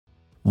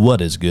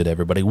What is good,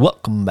 everybody?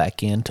 Welcome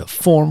back into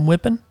Form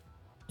Whipping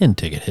and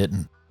Ticket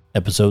Hitting,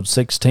 episode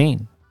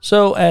 16.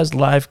 So, as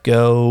life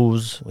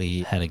goes,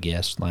 we had a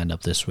guest lined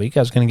up this week. I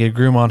was going to get a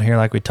groom on here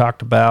like we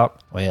talked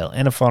about. Well,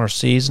 end of fauna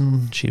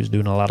season, she was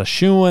doing a lot of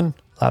shoeing,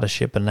 a lot of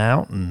shipping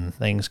out, and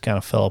things kind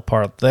of fell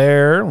apart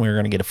there. We were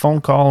going to get a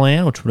phone call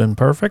in, which would have been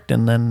perfect,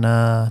 and then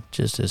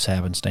just as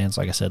happenstance,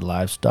 like I said,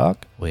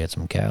 livestock. We had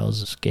some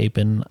cows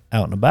escaping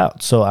out and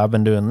about, so I've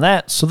been doing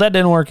that. So that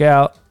didn't work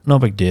out. No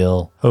big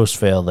deal. Host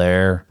fail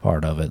there.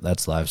 Part of it.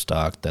 That's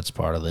livestock. That's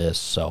part of this.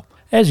 So,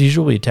 as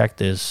usual, we attacked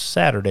this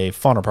Saturday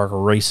Fauna Park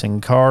racing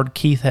card.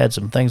 Keith had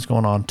some things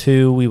going on,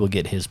 too. We will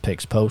get his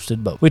picks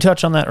posted. But we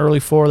touch on that early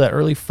 4, that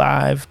early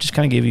 5. Just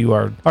kind of give you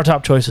our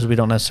top choices. We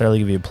don't necessarily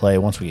give you a play.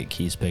 Once we get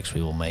Keith's picks,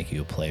 we will make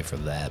you a play for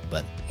that.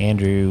 But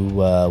Andrew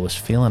was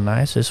feeling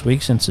nice this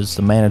week since it's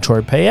the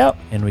mandatory payout.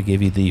 And we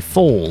give you the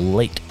full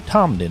late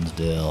Tom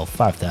Dinsdale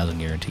 5,000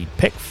 guaranteed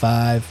pick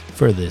 5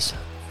 for this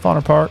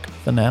Fauna Park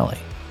finale.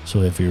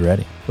 So if you're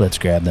ready, let's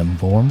grab them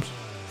forms,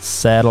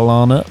 saddle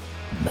on up,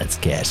 and let's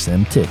cash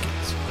them tickets.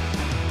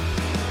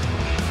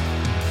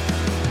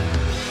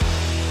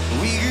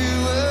 We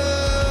grew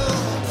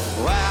up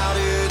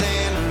wilder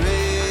than the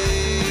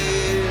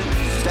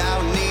rest.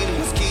 All we needed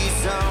was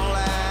Keystone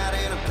Light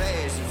and a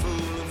passion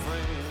full of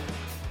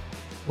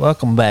friends.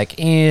 Welcome back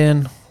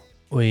in.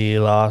 We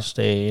lost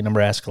a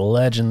Nebraska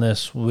legend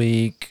this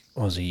week.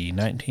 Was he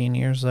 19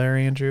 years there,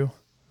 Andrew?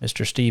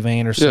 Mr. Steve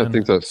Anderson. Yeah, I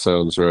think that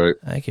sounds right.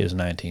 I think he was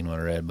 19 when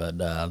I read, but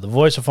the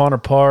voice of Fauna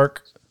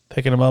Park,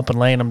 picking him up and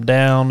laying him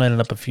down, ended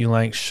up a few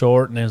lengths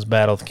short in his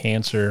battle with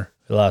cancer.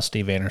 We lost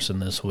Steve Anderson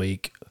this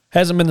week.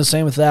 Hasn't been the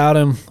same without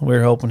him. We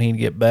were hoping he'd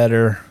get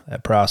better.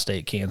 That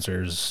prostate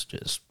cancer is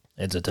just,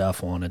 it's a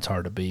tough one. It's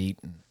hard to beat.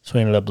 So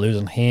we ended up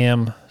losing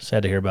him.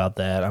 Sad to hear about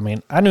that. I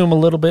mean, I knew him a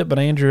little bit, but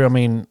Andrew, I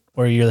mean,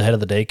 where you're the head of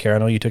the daycare, I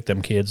know you took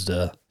them kids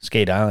to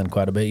Skate Island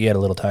quite a bit. You had a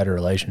little tighter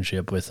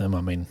relationship with them.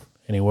 I mean,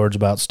 any words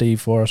about Steve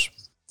for us?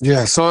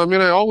 Yeah, so I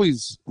mean, I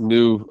always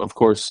knew, of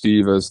course,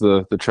 Steve as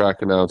the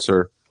track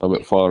announcer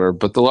at Fauna,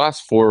 but the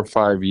last 4 or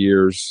 5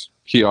 years,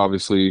 he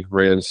obviously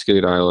ran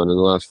Skate Island. In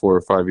the last 4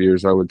 or 5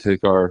 years, I would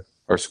take our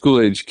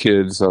school-age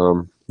kids.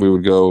 We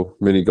would go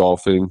mini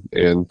golfing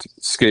and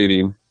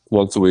skating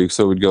once a week,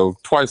 so we'd go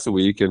twice a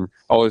week, and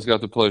always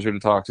got the pleasure to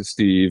talk to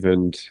Steve,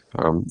 and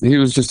he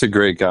was just a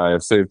great guy.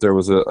 Say if there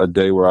was a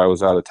day where I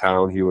was out of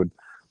town, he would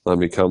let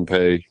me come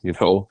pay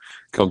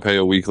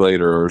a week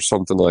later or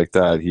something like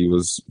that. He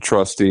was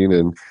trusting,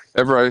 and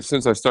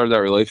since I started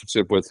that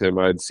relationship with him,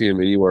 I'd see him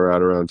anywhere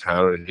out around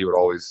town, and he would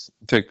always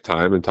take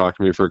time and talk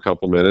to me for a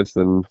couple minutes.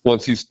 And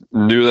once he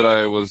knew that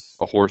I was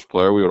a horse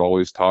player, we would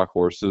always talk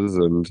horses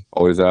and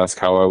always ask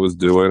how I was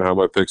doing, how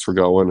my picks were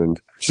going.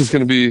 And it's just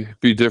going to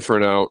be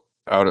different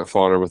out at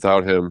Fauna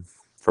without him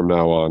from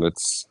now on.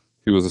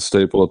 He was a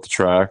staple at the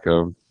track.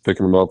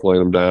 Picking them up,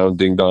 laying them down,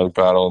 ding-dong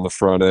battle on the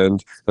front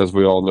end. As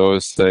we all know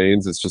as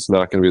Stains, it's just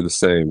not going to be the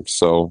same.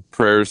 So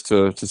prayers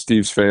to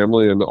Steve's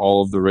family and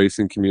all of the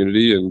racing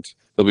community, and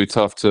it'll be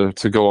tough to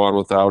go on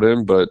without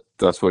him, but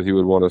that's what he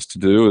would want us to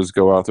do, is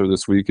go out there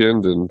this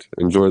weekend and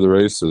enjoy the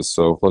races.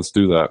 So let's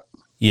do that.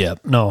 Yeah,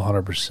 no,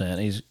 100%.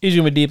 He's going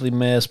to be deeply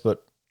missed,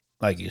 but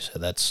like you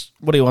said, that's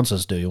what he wants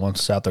us to do. He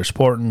wants us out there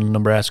supporting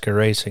Nebraska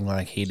racing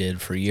like he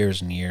did for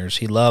years and years.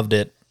 He loved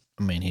it.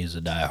 I mean, he's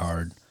a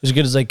diehard. As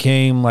good as they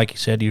came, like you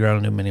said, you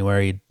run him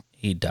anywhere,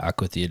 he'd dock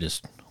with you.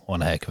 Just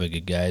one heck of a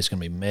good guy. He's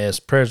going to be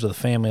missed. Prayers to the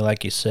family,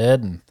 like you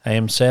said. And I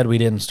am sad we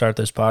didn't start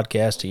this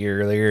podcast a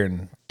year earlier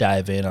and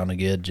dive in on a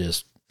good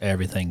just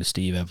everything to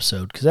Steve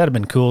episode, because that'd have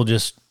been cool,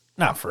 just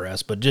not for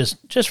us, but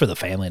just for the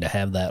family to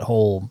have that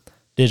whole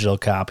digital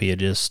copy of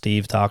just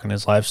Steve talking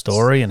his life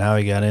story and how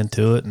he got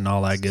into it and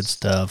all that good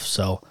stuff.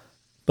 So,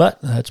 but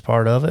that's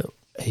part of it.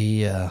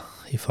 He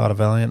fought a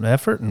valiant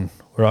effort, and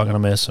we're all going to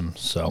miss him.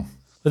 So,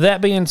 with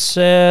that being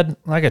said,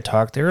 like I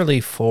talked early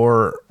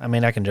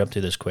I can jump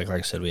through this quick. Like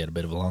I said, we had a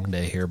bit of a long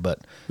day here, but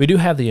we do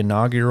have the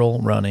inaugural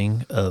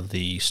running of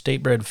the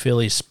State-Bred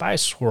Filly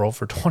Spice Swirl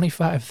for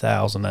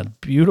 $25,000. A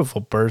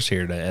beautiful purse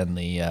here to end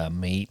the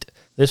meet.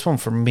 This one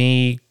for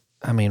me,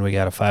 we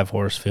got a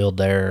 5-horse field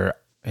there.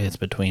 It's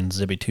between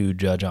Zippy 2,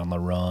 Judge on the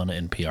Run,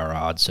 and PR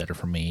Odds Setter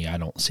for me. I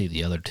don't see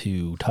the other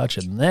two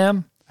touching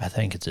them. I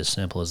think it's as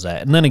simple as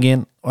that. And then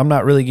again, I'm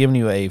not really giving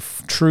you a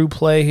true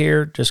play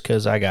here just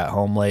because I got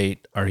home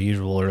late. Our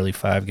usual early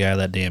 5 guy,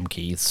 that damn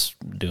Keith's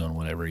doing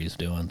whatever he's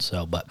doing.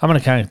 So, but I'm going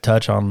to kind of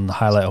touch on the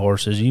highlight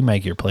horses. You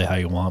make your play how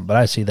you want, but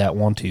I see that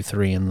 1, 2,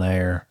 3 in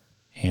there.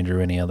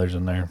 Andrew, any others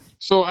in there?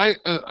 So I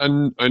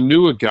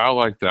knew a guy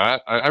like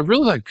that. I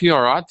really like PR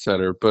Odds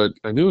Setter, but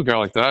I knew a guy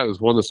like that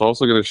was one that's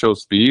also going to show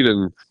speed,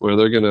 and where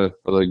they're going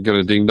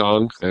to ding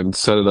dong and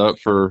set it up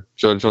for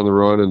Judge on the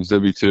Run and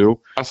Zibby 2.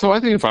 So I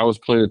think if I was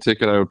playing a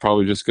ticket, I would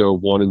probably just go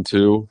 1 and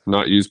 2,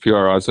 not use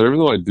PR Odds Setter. Even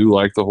though I do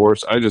like the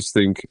horse, I just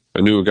think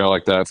I knew a guy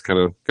like that's kind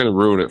of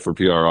ruin it for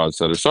PR Odds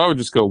Setter. So I would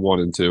just go 1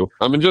 and 2.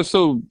 Just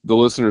so the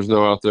listeners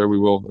know out there,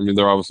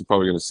 they're obviously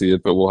probably going to see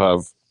it, but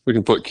we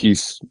can put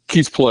Keith's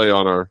play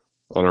on our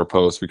on our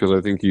post because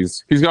I think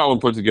he's got one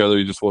put together.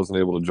 He just wasn't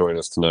able to join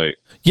us tonight.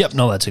 Yep,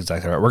 no, that's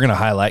exactly right. We're going to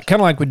highlight,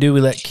 kind of like we do,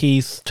 we let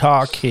Keith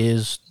talk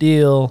his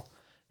deal,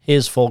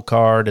 his full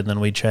card, and then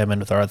we chime in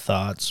with our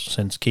thoughts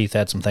since Keith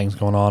had some things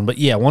going on. But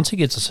yeah, once he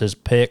gets us his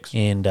picks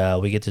and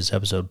we get this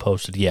episode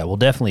posted, yeah, we'll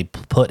definitely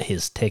put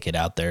his ticket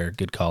out there.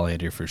 Good call,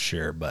 Andrew, for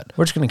sure. But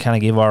we're just going to kind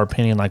of give our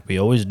opinion like we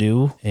always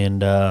do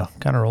and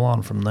kind of roll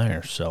on from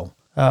there. So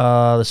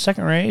the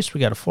second race,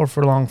 we got a 4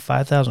 furlong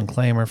 5,000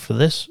 claimer. For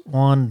this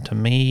one, to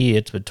me,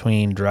 it's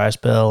between Dry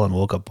Spell and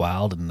Woke Up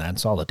Wild, and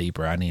that's all the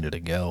deeper I needed to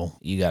go.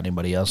 You got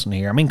anybody else in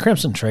here? I mean,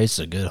 Crimson Trace is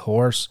a good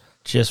horse.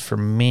 Just for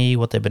me,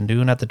 what they've been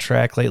doing at the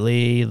track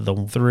lately, the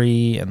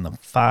 3 and the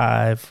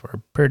 5 are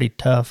pretty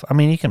tough. I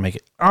mean, you can make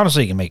it,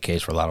 honestly, you can make a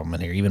case for a lot of them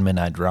in here. Even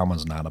Midnight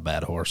Drama's not a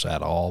bad horse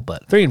at all.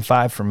 But 3 and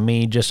 5 for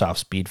me, just off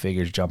speed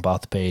figures, jump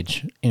off the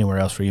page. Anywhere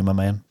else for you, my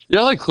man?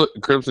 Yeah, I like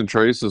Crimson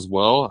Trace as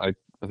well.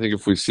 I think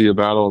if we see a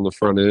battle on the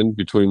front end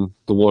between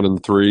the 1 and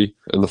the 3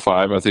 and the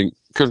 5, I think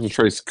Crimson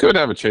Trace could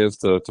have a chance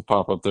to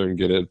pop up there and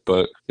get it.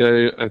 But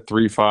yeah, at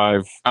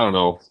 3-5, I don't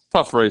know.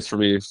 Tough race for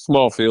me.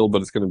 Small field,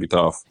 but it's going to be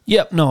tough.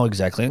 Yep, no,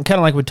 exactly. And kind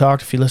of like we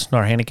talked, if you listen to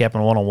our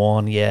handicapping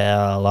 101,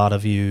 yeah, a lot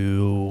of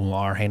you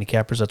are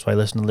handicappers. That's why I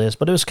listen to this.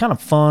 But it was kind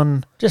of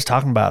fun just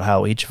talking about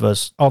how each of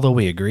us, although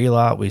we agree a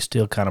lot, we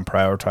still kind of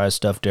prioritize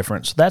stuff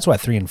different. So that's why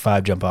 3 and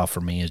 5 jump off for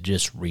me is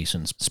just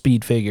recent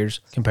speed figures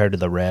compared to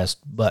the rest.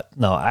 But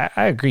no, I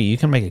agree. You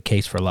can make a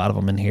case for a lot of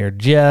them in here.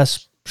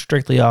 Just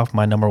strictly off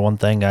my number one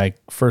thing I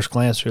first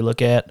glance through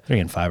look at, 3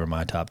 and 5 are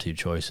my top 2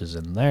 choices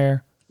in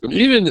there.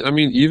 Even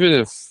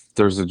if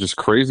there's a just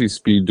crazy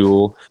speed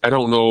duel, I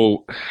don't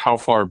know how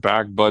far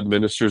back Bud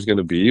Minister is going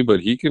to be,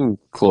 but he can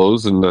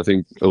close and I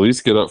think at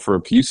least get up for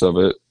a piece of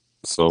it.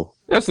 So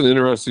that's an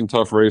interesting,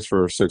 tough race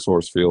for a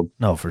 6-horse field.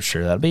 No, for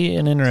sure. That'd be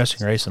an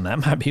interesting race, and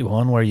that might be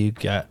one where you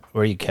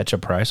catch a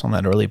price on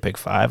that early pick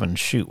 5 and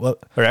shoot. Or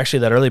actually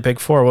that early pick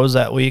 4. What was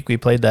that week? We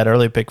played that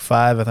early pick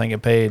 5. I think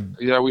it paid.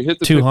 Yeah, we hit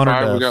the 200.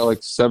 Pick 5. We got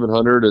like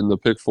 700, and the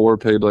pick 4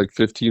 paid like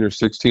 15 or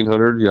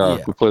 1600. Yeah,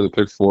 if we play the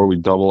pick 4, we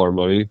double our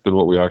money than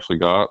what we actually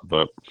got.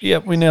 But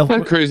yep, we nail.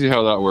 Kind of crazy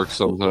how that works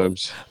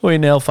sometimes. We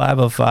nail 5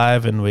 of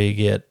 5, and we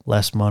get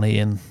less money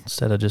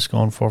instead of just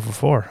going 4 for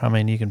 4. I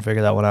mean, you can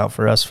figure that one out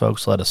for us,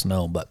 folks. Let us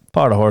know. But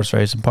part of horse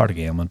racing, part of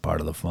gambling, part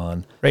of the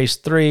fun. Race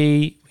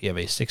 3, we have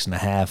a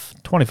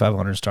 6.5,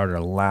 2,500 starter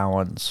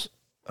allowance.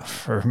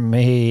 For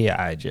me,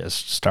 I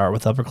just start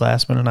with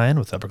upperclassmen and I end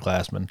with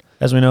upperclassmen.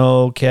 As we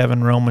know,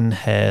 Kevin Roman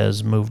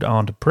has moved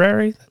on to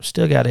Prairie.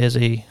 Still got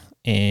Izzy,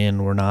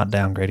 and we're not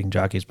downgrading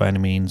jockeys by any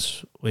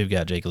means. We've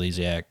got Jake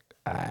Elysiak.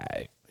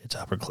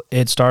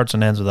 It starts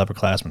and ends with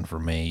upperclassmen for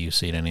me. You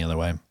see it any other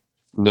way?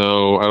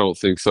 No, I don't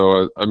think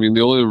so. I mean,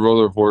 the only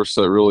other horse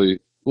that really...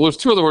 Well, there's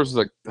 2 other horses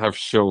that have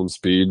shown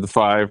speed. The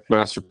 5,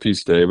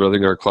 Masterpiece Day, but I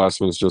think our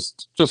classman is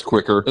just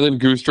quicker. And then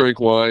Goose Drink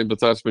Wine, but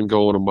that's been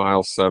going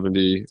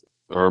 1:70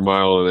 or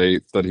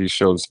 1:08 that he's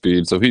shown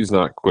speed, so he's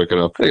not quick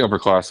enough. I think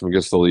upperclassman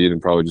gets the lead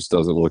and probably just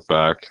doesn't look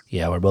back.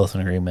 Yeah, we're both in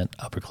agreement.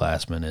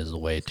 Upperclassman is the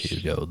way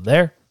to go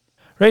there.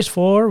 Race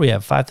 4, we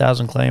have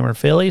 5,000 claimer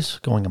fillies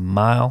going 1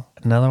 mile.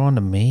 Another one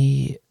to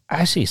me,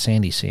 I see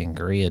Sandy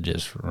Sangria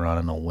just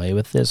running away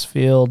with this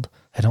field.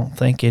 I don't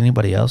think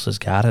anybody else has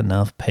got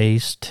enough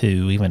pace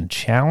to even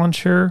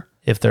challenge her.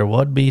 If there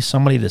would be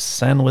somebody to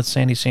send with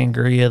Sandy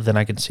Sangria, then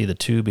I can see the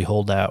 2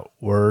 Behold That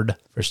Word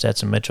for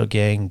Stetson Mitchell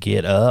gang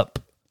get up.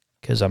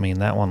 Because, I mean,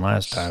 that one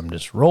last time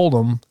just rolled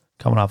them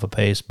coming off a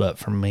pace. But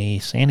for me,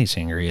 Sandy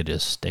Sangria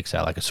just sticks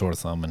out like a sore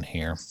thumb in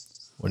here.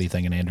 What are you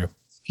thinking, Andrew?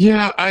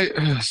 Yeah,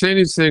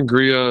 Sandy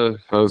Sangria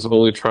has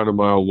only tried a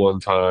mile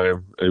one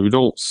time, and we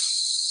don't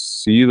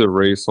see the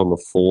race on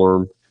the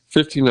form.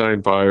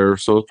 59 buyer,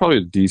 so it's probably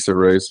a decent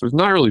race, but it's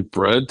not really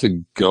bred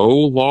to go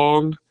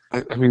long.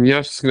 I mean,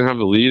 yeah, she's going to have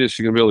the lead. Is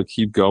she going to be able to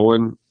keep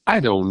going? I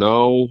don't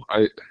know.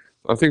 I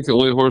think the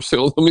only horse,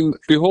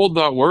 Behold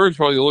That Word is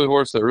probably the only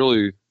horse that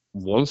really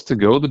wants to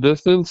go the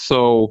distance,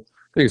 so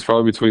I think it's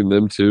probably between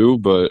them 2,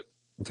 but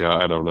yeah,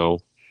 I don't know.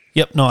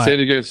 Yep, no.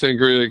 Sandy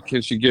Sangria,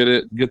 can she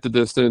get the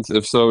distance?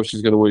 If so,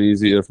 she's going to win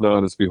easy. If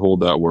not, it's Behold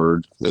That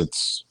Word.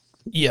 It's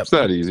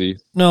that easy.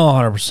 No,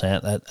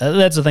 100%.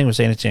 That's the thing with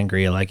Sandy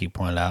Sangria, like you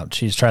pointed out.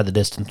 She's tried the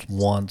distance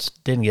once,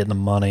 didn't get the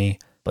money,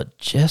 but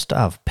just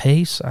off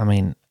pace, I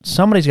mean,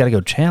 somebody's got to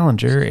go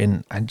challenge her,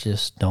 and I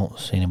just don't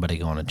see anybody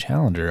going to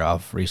challenge her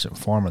off recent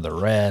form of the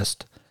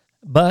rest.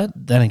 But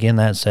then again,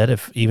 that said,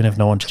 even if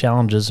no one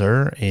challenges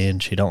her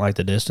and she don't like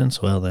the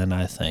distance, well, then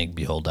I think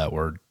Behold That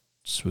Word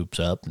swoops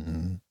up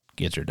and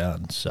gets her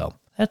done. So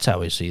that's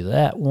how we see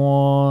that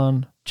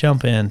one.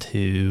 Jump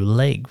into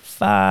leg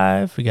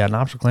 5. We got an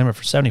option claimer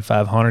for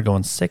 7,500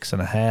 going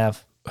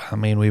 6.5. I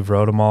mean, we've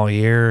rode him all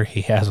year. He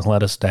hasn't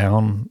let us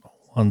down.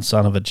 One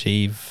Son of a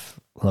Chief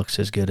looks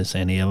as good as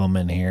any of them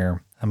in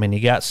here. I mean, you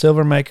got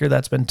Silvermaker.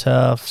 That's been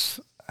tough.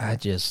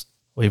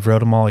 We've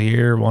rode him all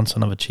year. One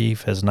Son of a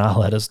Chief has not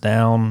let us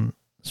down.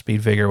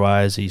 Speed figure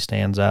wise, he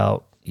stands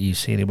out. You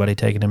see anybody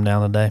taking him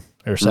down today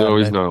or No,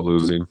 Saturday? he's not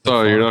losing.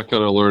 So you're not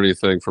going to learn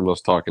anything from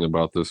us talking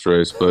about this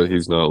race, but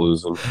he's not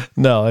losing.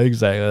 No,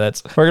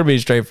 exactly. We're gonna be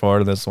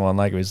straightforward in this one.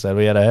 Like we said,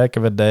 we had a heck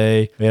of a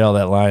day. We had all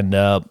that lined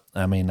up.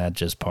 I mean, that's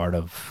just part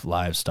of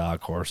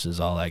livestock, horses,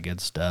 all that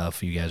good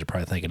stuff. You guys are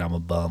probably thinking I'm a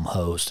bum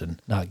host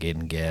and not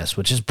getting guests,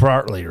 which is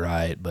partly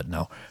right, but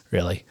no,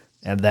 really.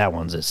 And that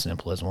one's as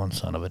simple as one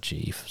son of a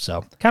chief.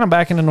 So kind of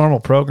back into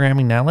normal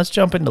programming now. Let's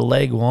jump into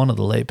leg 1 of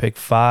the late pick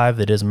 5.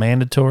 That is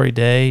mandatory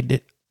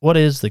day. What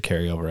is the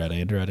carryover at,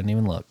 Andrew? I didn't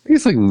even look. I think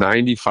it's like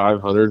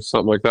 9,500,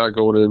 something like that,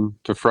 going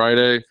into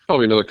Friday.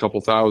 Probably another couple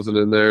thousand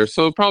in there.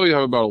 So probably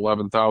have about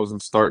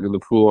 11,000 starting in the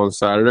pool on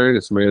Saturday. And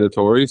it's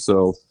mandatory.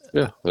 So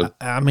yeah.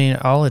 I mean,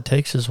 all it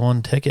takes is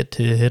one ticket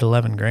to hit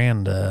 11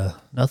 grand.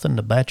 Nothing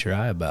to bat your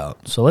eye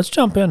about. So let's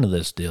jump into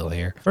this deal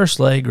here. First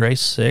leg, race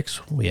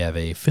 6. We have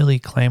a filly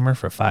claimer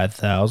for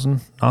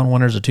 5,000.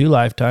 Non-winners of 2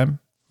 lifetime.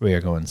 We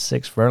are going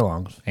 6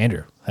 furlongs.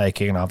 Andrew, how you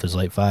kicking off this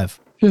late 5?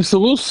 Yeah, so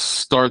we'll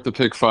start the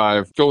pick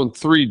 5, going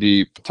 3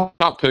 deep.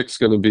 Top pick's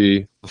going to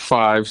be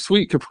 5,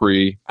 Sweet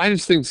Capri. I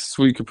just think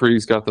Sweet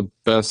Capri's got the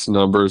best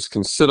numbers,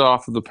 can sit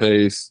off of the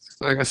pace.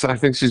 Like I said, I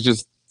think she's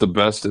just the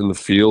best in the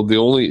field. The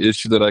only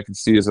issue that I can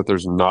see is that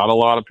there's not a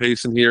lot of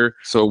pace in here.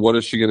 So what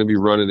is she going to be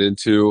running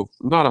into?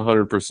 I'm not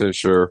 100%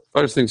 sure.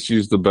 I just think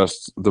she's the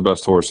best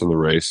horse in the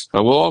race.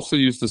 We'll also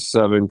use the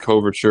 7,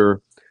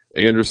 Coverture.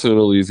 Anderson and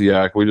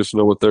Elysiac, we just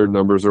know what their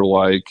numbers are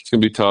like. It's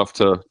going to be tough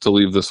to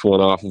leave this one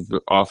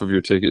off of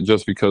your ticket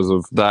just because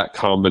of that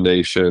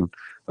combination.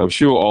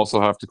 She will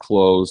also have to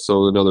close.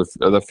 So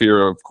the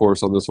fear, of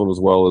course, on this one as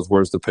well is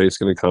where's the pace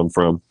going to come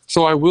from?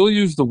 So I will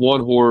use the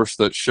one horse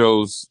that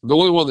shows, the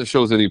only one that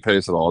shows any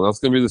pace at all. That's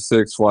going to be the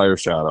 6, Flyer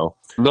Shadow.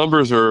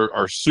 Numbers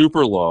are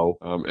super low,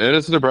 and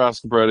it's a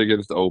Nebraska bred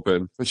against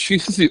Open. But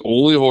she's the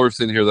only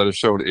horse in here that has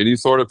shown any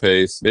sort of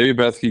pace. Maybe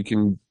Bethke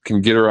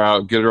can get her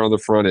out, get her on the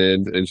front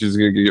end, and she's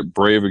going to get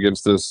brave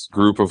against this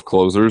group of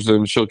closers,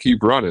 and she'll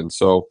keep running.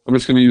 So I'm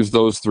just going to use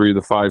those 3,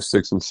 the 5,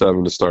 6, and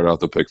 7 to start out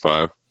the pick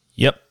 5.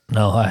 Yep.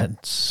 No,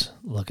 it's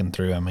looking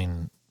through. I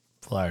mean,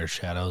 Flyer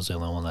Shadow's the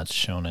only one that's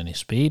shown any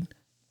speed.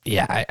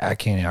 Yeah, I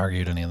can't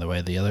argue it any other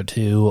way. The other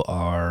 2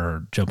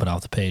 are jumping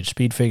off the page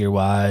speed figure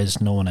wise.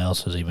 No one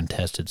else has even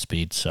tested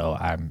speed, so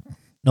I'm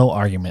no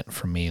argument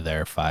from me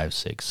there. 5,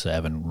 6,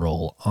 7,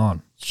 roll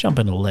on. Let's jump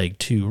into leg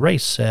 2,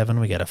 race 7.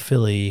 We got a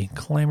filly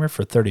claimer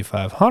for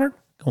 3,500,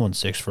 going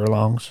 6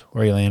 furlongs.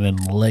 Where are you landing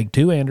in leg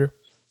 2, Andrew?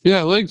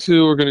 Yeah, leg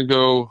 2, we're gonna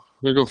go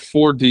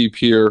 4 deep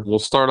here. We'll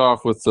start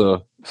off with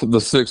the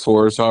 6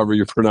 horse, however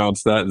you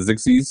pronounce that,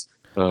 Zixies.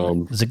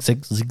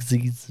 Zixies.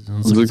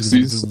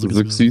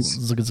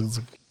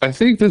 I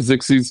think the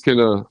Zixies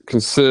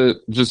can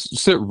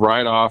sit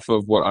right off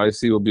of what I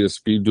see will be a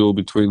speed duel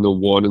between the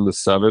 1 and the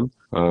 7.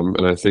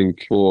 And I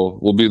think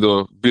we'll be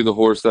the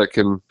horse that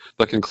can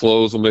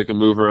close. We'll make a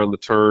move around the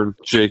turn.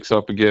 Jake's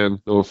up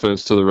again. No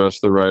offense to the rest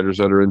of the riders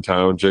that are in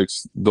town.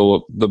 Jake's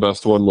the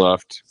best one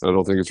left. I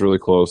don't think it's really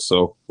close.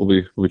 So we'll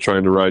be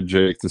trying to ride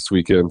Jake this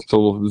weekend.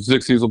 So the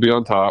Zixies will be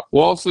on top.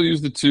 We'll also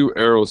use the 2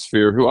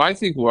 Aerosphere, who I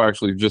think will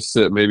actually just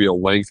sit maybe a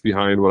length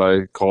behind what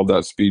I called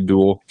that speed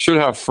duel. Should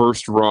have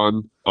first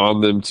run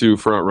on them 2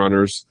 front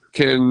runners.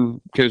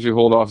 Can she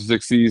hold off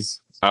Zixies?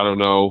 I don't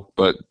know,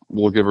 but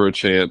we'll give her a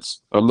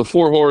chance. The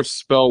 4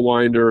 horse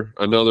Spellwinder,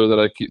 another that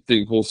I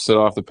think will sit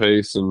off the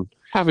pace and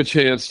have a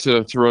chance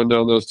to run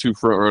down those 2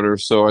 front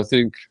runners. So I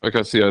think, like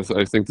I see, I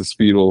think the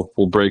speed will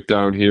break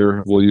down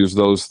here. We'll use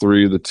those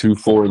 3, the 2,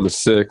 4, and the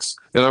 6.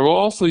 And I will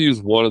also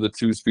use one of the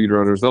 2 speed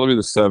runners. That'll be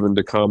the 7,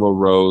 Decamo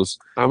Rose.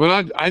 I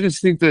mean, I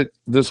just think that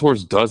this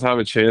horse does have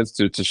a chance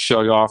to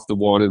shug off the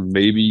 1 and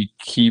maybe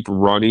keep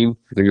running.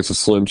 I think it's a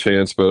slim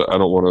chance, but I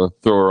don't want to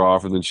throw her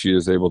off, and then she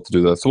is able to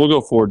do that. So we'll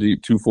go 4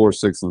 deep, 2, 4,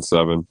 6, and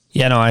 7.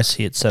 Yeah, no, I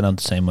see it set up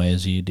the same way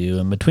as you do.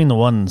 And between the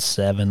 1 and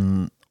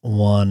 7,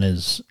 1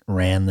 has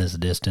ran this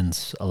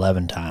distance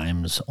 11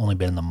 times, only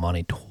been in the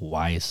money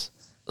twice.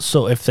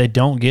 So if they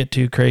don't get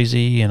too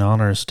crazy in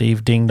honor of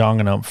Steve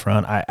ding-donging up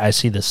front, I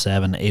see the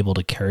 7 able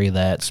to carry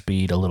that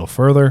speed a little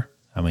further.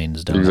 I mean,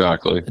 it's done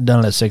Exactly.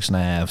 done it at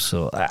 6.5,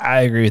 so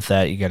I agree with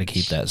that. You got to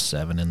keep that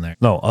 7 in there.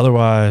 No,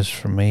 otherwise,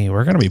 for me,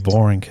 we're going to be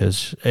boring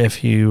because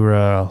if you're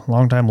a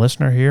longtime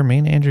listener here, me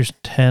and Andrew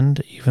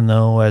tend, even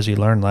though, as you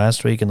learned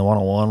last week in the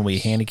 101, we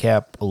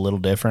handicap a little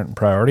different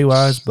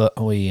priority-wise, but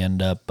we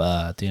end up,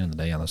 at the end of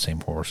the day, on the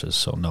same horses.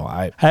 So, no,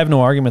 I have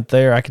no argument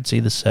there. I could see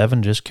the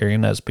 7 just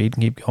carrying that speed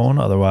and keep going.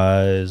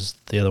 Otherwise,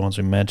 the other ones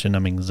we mentioned, I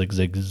mean,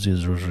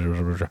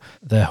 the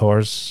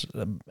horse,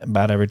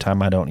 about every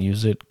time I don't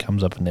use it,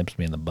 comes up and nips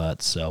me in the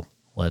butt. So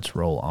let's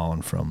roll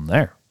on from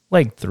there.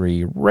 Leg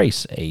 3,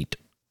 race 8.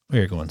 We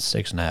are going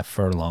 6.5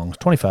 furlongs,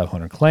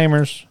 2,500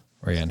 claimers.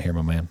 Where are you in here,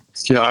 my man?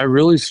 Yeah, I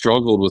really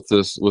struggled with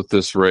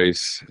this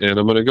race, and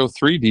I'm going to go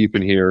 3 deep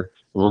in here.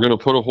 We're going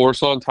to put a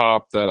horse on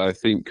top that I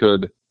think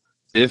could,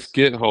 if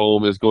get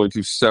home, is going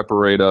to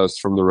separate us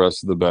from the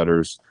rest of the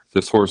bettors. If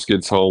this horse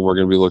gets home, we're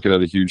going to be looking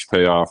at a huge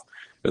payoff,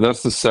 and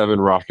that's the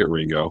 7 Rocket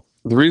Ringo.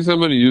 The reason I'm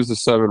going to use the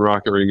 7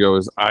 Rocket Ringo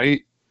is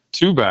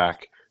 2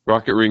 back.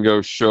 Rocket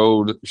Ringo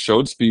showed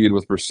speed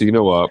with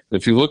Brasino up.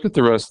 If you look at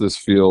the rest of this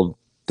field,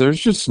 there's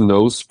just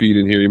no speed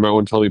in here. You might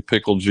want to tell me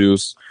Pickle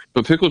Juice,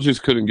 but Pickle Juice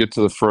couldn't get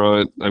to the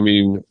front. I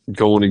mean,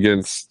 going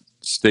against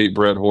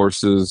state-bred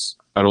horses,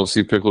 I don't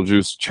see Pickle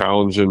Juice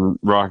challenging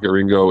Rocket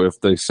Ringo if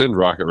they send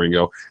Rocket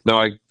Ringo.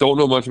 Now, I don't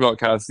know much about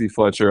Cassidy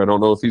Fletcher. I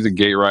don't know if he's a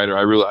gate rider.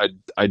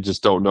 I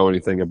just don't know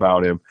anything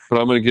about him.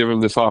 But I'm going to give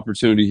him this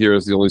opportunity here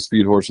as the only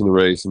speed horse in the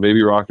race. And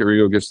maybe Rocket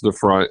Ringo gets to the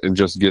front and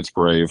just gets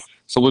brave.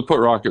 So we'll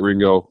put Rocket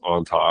Ringo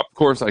on top. Of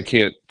course, I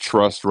can't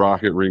trust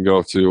Rocket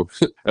Ringo to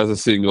as a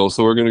single.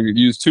 So we're going to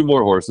use two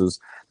more horses.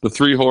 The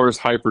 3-horse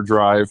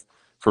Hyperdrive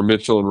for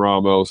Mitchell and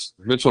Ramos.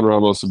 Mitchell and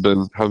Ramos have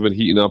been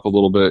heating up a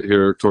little bit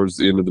here towards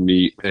the end of the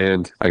meet,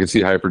 and I can see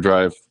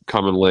Hyperdrive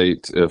coming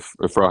late if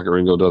Rocket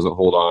Ringo doesn't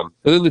hold on.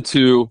 And then the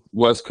 2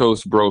 West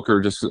Coast Broker,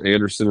 just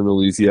Anderson and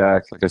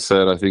Elysiac. Like I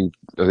said, I think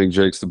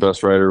Jake's the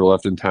best rider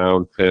left in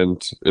town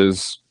and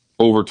is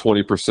over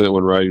 20%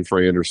 when riding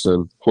for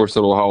Anderson. Horse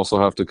that will also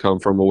have to come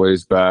from a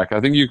ways back. I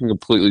think you can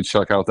completely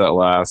chuck out that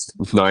last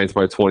 9th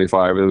by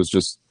 25. It was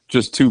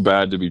just too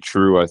bad to be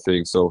true, I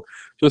think. So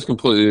just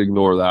completely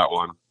ignore that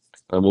one.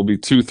 We'll be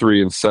 2,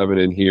 3, and 7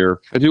 in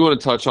here. I do want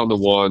to touch on the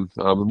 1,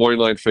 the morning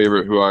line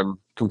favorite, who I'm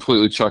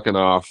completely chucking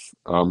off.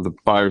 The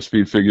buyer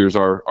speed figures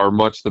are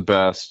much the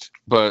best,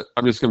 but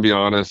I'm just going to be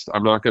honest.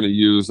 I'm not going to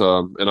use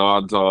an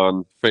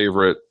odds-on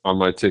favorite on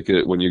my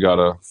ticket when you got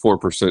a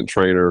 4%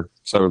 trainer,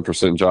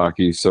 7%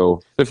 jockey.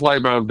 So if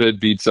Lightbound Bid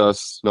beats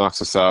us,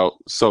 knocks us out,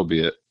 so be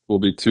it. We'll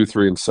be 2,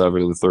 3, and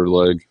 7 in the third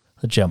leg.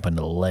 Let's jump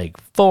into leg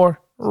 4,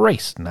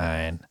 race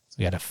 9.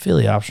 We got a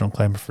Philly optional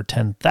claimer for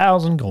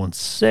 $10,000 going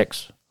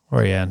 6.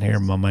 Where are you at here,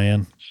 my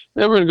man?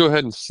 Then we're going to go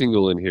ahead and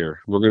single in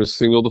here. We're going to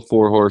single the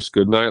 4-horse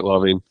Goodnight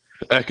Loving.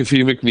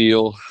 Ekafie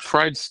McNeil,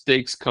 Pride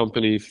Stakes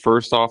Company,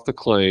 first off the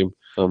claim.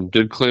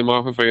 Did claim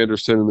off of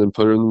Anderson and then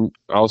put her in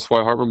Alice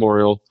Whitehart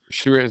Memorial.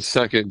 She ran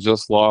second,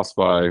 just lost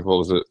by,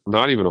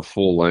 not even a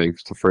full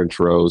length to French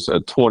Rose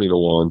at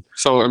 20-1.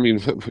 So, I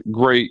mean,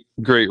 great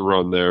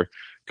run there.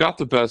 Got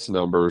the best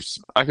numbers.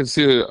 I can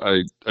see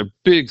a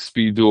big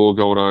speed duel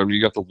going on. You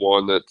got the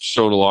 1 that's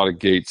shown a lot of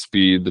gate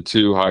speed, the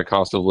 2 high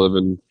cost of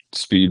living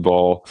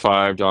Speedball,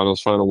 5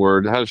 Donald's Final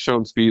Word, has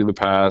shown speed in the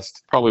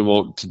past. Probably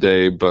won't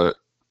today,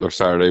 or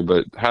Saturday,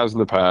 but has in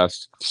the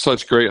past.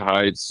 Such great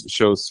heights,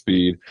 shows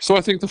speed. So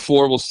I think the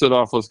 4 will sit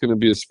off what's going to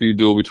be a speed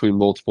duel between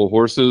multiple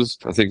horses.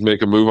 I think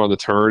make a move on the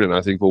turn, and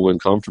I think we'll win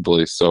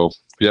comfortably. So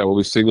yeah, we'll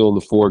be single in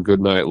the 4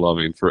 Goodnight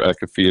Loving for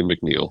Ekafie and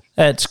McNeil.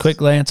 At quick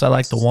glance, I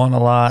like the 1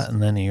 a lot,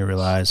 and then you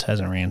realize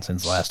hasn't ran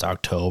since last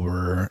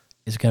October.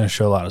 Is going to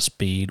show a lot of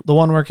speed. The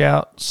 1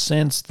 workout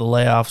since the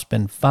layoff's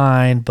been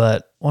fine,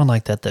 but one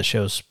like that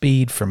shows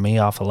speed for me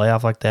off a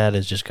layoff like that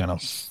is just going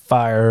to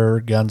fire,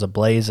 guns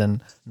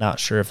a-blazing. Not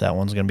sure if that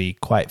one's going to be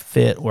quite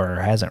fit where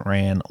it hasn't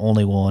ran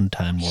only 1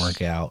 time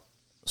workout.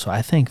 So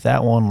I think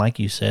that one, like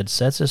you said,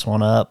 sets this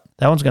one up.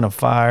 That one's going to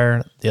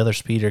fire. The other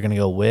speed are going to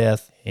go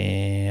with.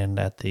 And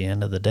at the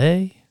end of the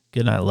day,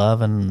 Goodnight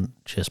Lovin'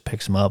 just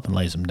picks him up and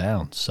lays him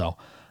down. So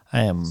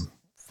I am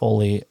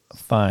fully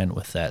fine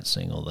with that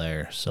single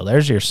there. So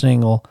there's your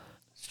single.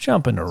 Let's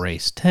jump into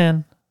race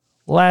 10.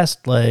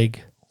 Last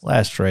leg,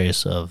 last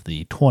race of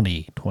the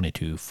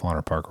 2022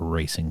 Fawner Park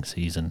racing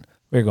season.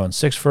 We're going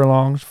 6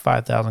 furlongs,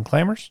 5,000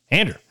 claimers.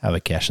 Andrew, have a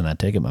cash in that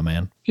ticket, my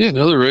man. Yeah,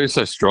 another race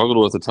I struggled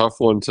with, a tough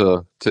one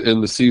to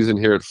end the season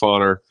here at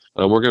Fawner.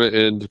 We're going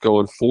to end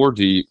going 4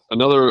 deep.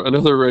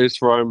 Another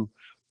race where I'm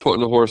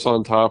putting a horse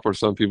on top where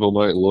some people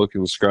might look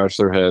and scratch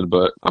their head,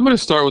 but I'm going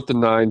to start with the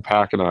 9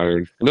 Pack and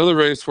Iron. Another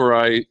race where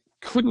I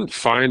couldn't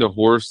find a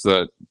horse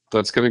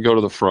that's going to go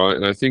to the front,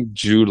 and I think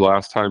Jude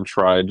last time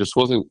tried, just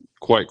wasn't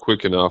quite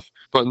quick enough.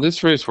 But in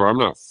this race where I'm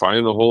not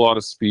finding a whole lot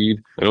of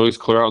speed, I know he's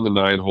clear out in the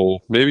 9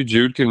 hole. Maybe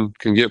Jude can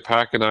get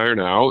Pack and Iron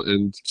out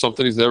and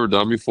something he's never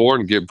done before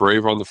and get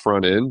brave on the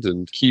front end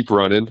and keep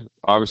running.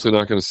 Obviously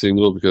not going to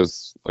single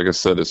because, like I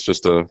said, it's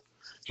just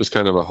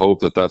kind of a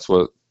hope that's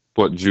what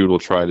Jude will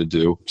try to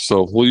do.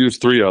 So we'll use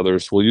 3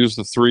 others. We'll use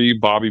the 3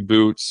 Bobby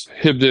Boots,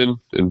 Hibden,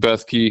 and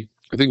Bethke.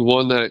 I think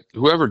one that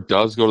whoever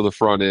does go to the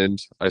front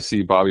end, I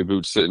see Bobby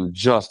Boots sitting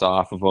just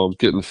off of him,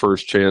 getting the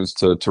first chance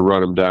to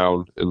run him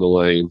down in the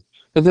lane.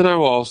 And then I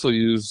will also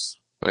use,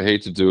 I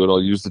hate to do it,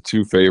 I'll use the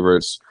 2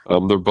 favorites.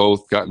 They're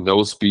both got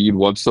no speed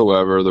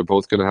whatsoever. They're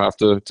both going to have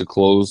to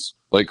close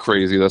like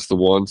crazy. That's the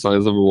 1,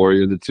 Signs of a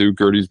Warrior, the 2,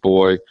 Gertie's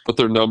Boy. But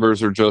their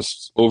numbers are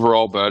just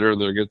overall better, and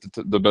they're get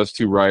the best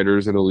 2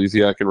 riders in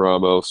Elysiac and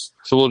Ramos.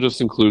 So we'll just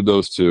include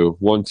those 2,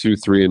 1, 2,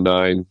 3, and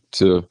 9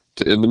 to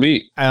end the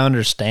meet. I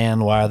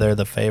understand why they're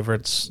the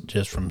favorites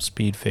just from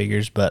speed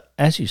figures, but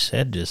as you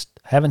said, just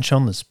haven't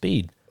shown the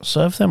speed.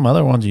 So if them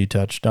other ones you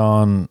touched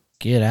on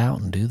get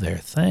out and do their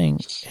thing,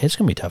 it's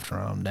going to be tough to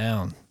run them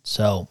down.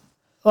 So,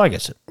 like I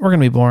said, we're going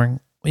to be boring.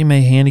 We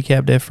may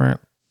handicap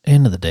different.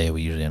 End of the day,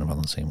 we usually end up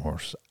on the same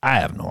horse. I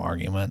have no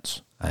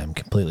arguments. I am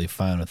completely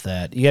fine with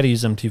that. You got to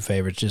use them 2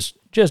 favorites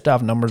just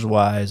off numbers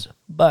wise,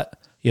 but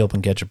you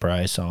open catch a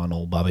price on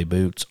old Bobby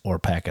Boots or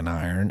Pack and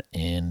Iron,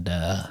 and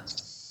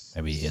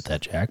maybe you hit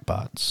that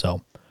jackpot.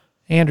 So,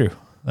 Andrew,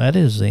 that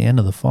is the end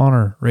of the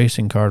Fawner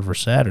racing card for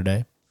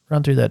Saturday.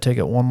 Run through that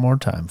ticket one more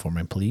time for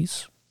me,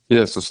 please.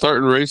 Yeah, so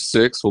starting race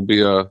 6 will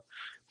be a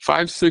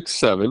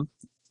 5-6-7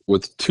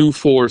 with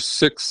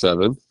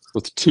 2-4-6-7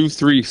 with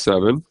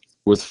 2-3-7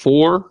 with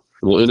 4.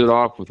 And we'll end it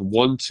off with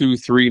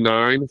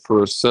 1-2-3-9 for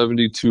a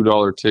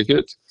 $72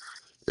 ticket.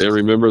 And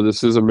remember,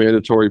 this is a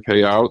mandatory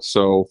payout,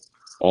 so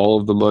all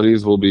of the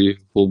monies will be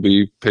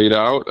paid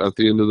out at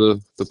the end of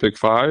the pick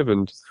 5,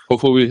 and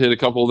hopefully we hit a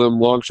couple of them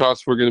long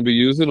shots we're going to be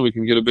using and we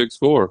can get a big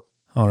score.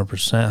 100%,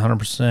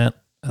 100%.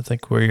 I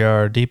think we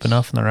are deep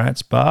enough in the right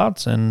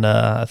spots, and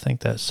I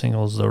think that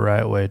single's the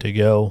right way to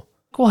go.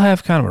 We'll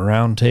have kind of a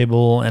round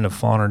table and a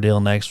Fawner deal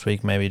next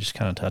week, maybe just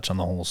kind of touch on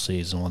the whole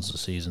season once the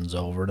season's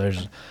over.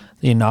 There's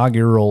the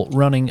inaugural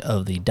running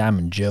of the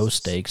Diamond Joe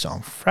Stakes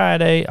on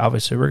Friday.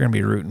 Obviously, we're going to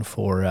be rooting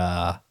for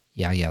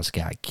Yaya's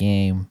Got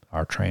Game,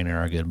 our trainer,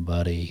 our good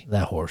buddy.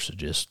 That horse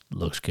just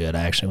looks good.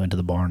 I actually went to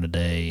the barn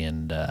today,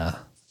 and I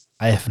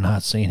have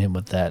not seen him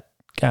with that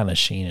kind of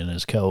sheen in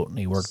his coat, and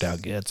he worked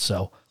out good.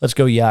 So let's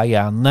go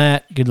Yaya on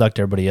that. Good luck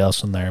to everybody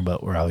else in there,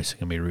 but we're obviously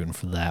going to be rooting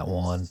for that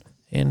one.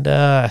 And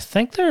I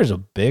think there's a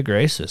big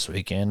race this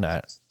weekend.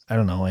 I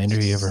don't know,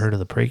 Andrew, you ever heard of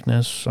the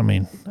Preakness? I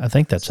mean, I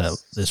think that's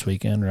out this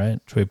weekend, right?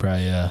 Should we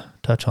probably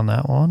touch on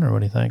that one, or what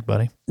do you think,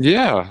 buddy?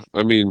 Yeah,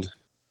 I mean,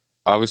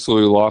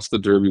 obviously we lost the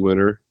Derby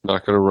winner.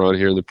 Not going to run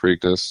here in the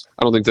Preakness.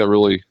 I don't think that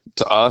really,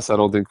 to us, I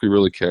don't think we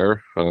really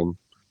care.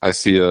 I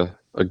see a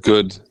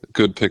good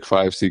pick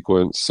 5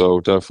 sequence,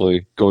 so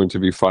definitely going to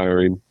be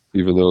firing,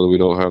 even though we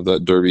don't have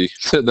that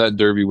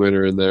Derby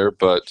winner in there.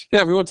 But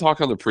yeah, if we want to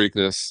talk on the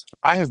Preakness,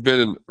 I have been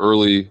an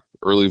early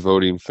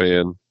voting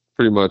fan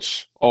pretty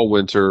much all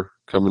winter,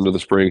 coming to the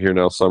spring here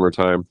now,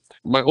 summertime.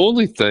 My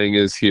only thing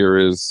is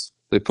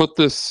they put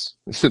this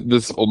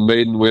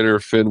maiden winner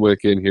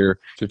Fenwick in here,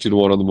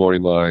 50-1 on the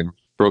morning line,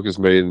 broke his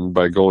maiden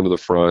by going to the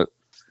front.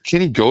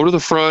 Can he go to the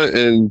front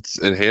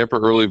and hamper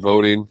early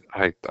voting?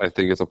 I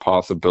think it's a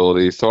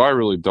possibility. So I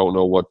really don't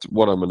know what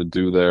I'm going to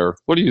do there.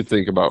 What do you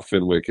think about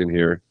Fenwick in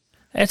here?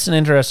 It's an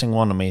interesting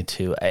one to me,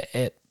 too.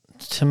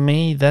 To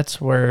me,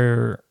 that's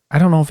where I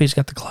don't know if he's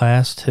got the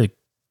class to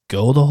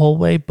go the whole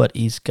way, but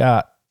he's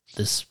got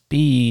the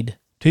speed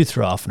to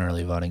throw off in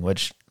early voting,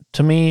 which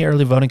to me,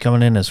 early voting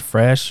coming in as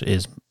fresh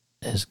is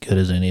as good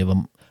as any of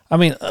them. I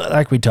mean,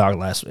 like we talked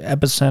last week,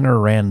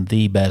 Epicenter ran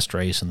the best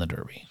race in the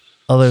Derby.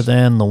 Other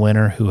than the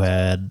winner who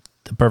had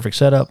the perfect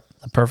setup,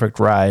 the perfect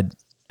ride,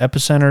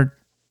 Epicenter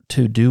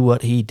to do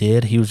what he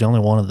did, he was the only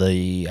one of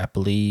the, I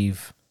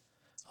believe,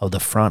 of the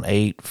front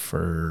 8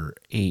 for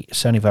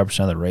 75%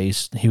 of the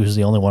race. He was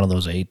the only one of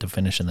those 8 to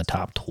finish in the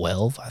top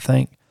 12, I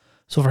think.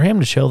 So for him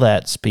to show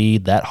that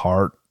speed, that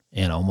heart,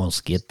 and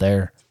almost get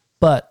there,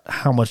 but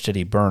how much did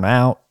he burn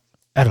out?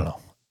 I don't know.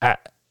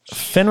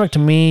 Fenwick to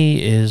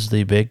me is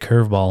the big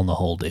curveball in the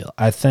whole deal.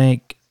 I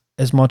think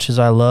as much as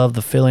I love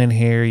the filly in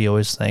here, you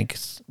always think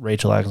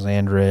Rachel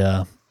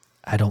Alexandria.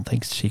 I don't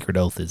think Secret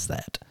Oath is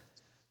that.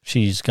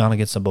 She's gone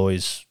against the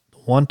boys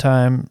one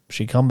time.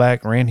 She come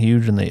back, ran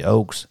huge in the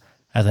Oaks.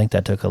 I think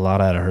that took a lot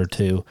out of her,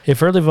 too.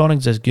 If early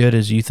voting's as good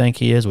as you think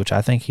he is, which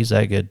I think he's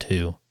that good,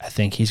 too, I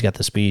think he's got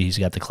the speed, he's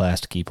got the class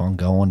to keep on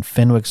going.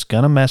 Fenwick's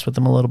going to mess with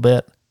him a little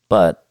bit,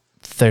 but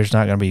there's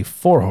not going to be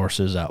 4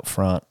 horses out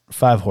front,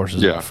 5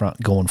 horses out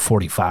front going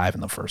 45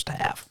 in the first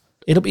half.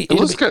 It'll be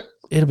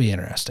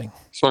interesting.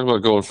 Talking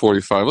about going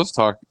 45, let's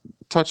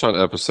touch on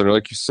Epicenter.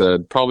 Like you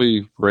said,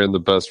 probably ran the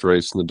best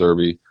race in the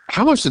Derby.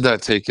 How much did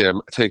that take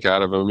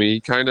out of him? I mean, he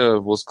kind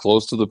of was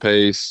close to the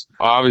pace.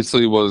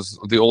 Obviously, was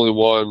the only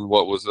one.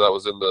 Was it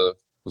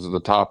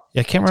the top? Yeah,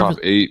 I can't remember.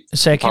 Top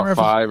 8, top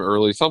 5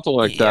 early, something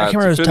like that. I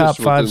can't remember his top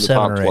 5,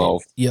 7, or 8.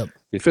 12. Yep.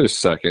 He finished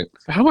second.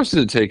 How much did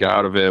it take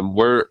out of him?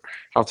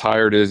 How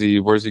tired is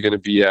he? Where's he going to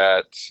be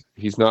at?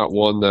 He's not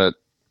one that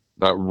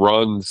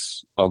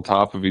runs on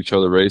top of each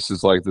other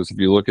races like this. If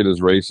you look at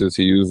his races,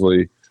 he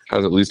usually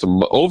has at least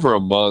over a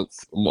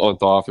month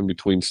off in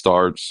between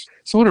starts.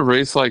 So in a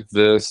race like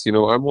this,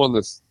 I'm one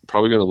that's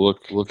probably going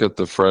to look at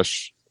the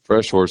fresh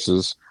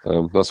horses.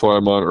 That's why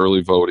I'm on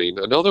early voting.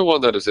 Another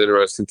one that is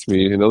interesting to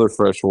me, another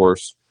fresh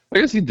horse. I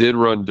guess he did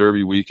run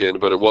Derby weekend,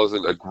 but it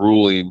wasn't a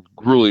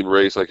grueling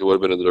race like it would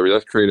have been in the Derby.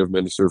 That's Creative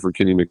Minister for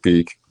Kenny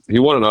McPeak. He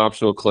won an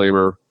optional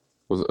claimer.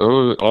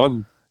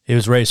 It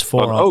was race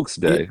 4 on Oaks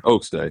Day.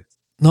 Oaks Day.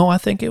 No, I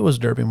think it was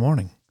Derby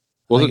morning.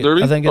 Was it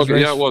Derby? I think it was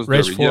it was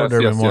race Derby. 4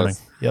 Derby morning.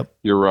 Yes. Yep.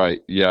 You're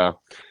right. Yeah.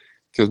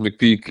 Because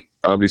McPeak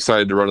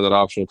decided to run that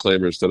optional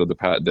claimer instead of the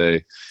Pat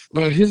Day.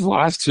 But his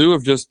last 2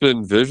 have just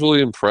been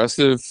visually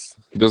impressive.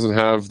 He doesn't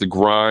have the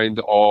grind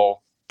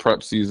all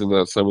prep season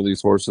that some of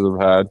these horses have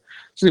had.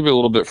 It's going to be a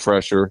little bit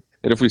fresher.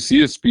 And if we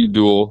see a speed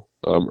duel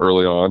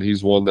early on,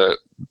 he's one that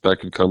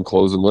could come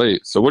closing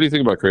late. So what do you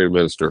think about Creative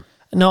Minister?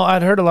 No,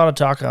 I'd heard a lot of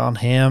talk on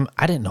him.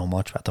 I didn't know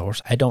much about the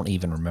horse. I don't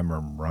even remember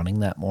him running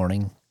that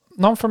morning.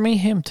 No, for me,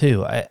 him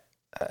too.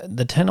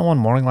 The 10-1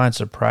 morning line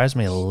surprised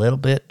me a little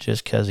bit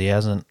just because he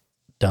hasn't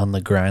done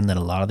the grind that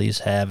a lot of these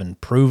have and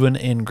proven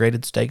in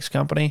Graded Stakes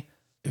Company.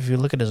 If you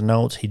look at his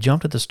notes, he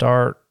jumped at the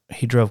start,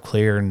 he drove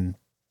clear and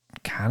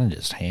kind of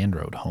just hand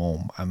rode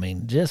home. I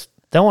mean, just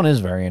That one is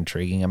very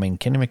intriguing. I mean,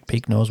 Kenny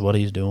McPeak knows what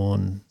he's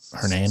doing.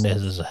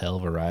 Hernandez is a hell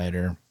of a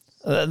rider.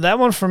 That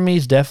one for me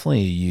is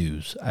definitely a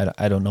use.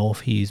 I don't know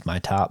if he's my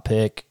top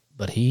pick,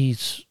 but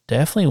he's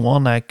definitely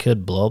one that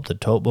could blow up the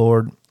tote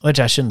board, which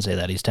I shouldn't say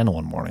that. He's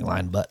 10-1 morning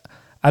line, but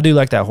I do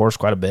like that horse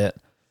quite a bit.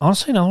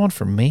 Honestly, another one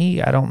for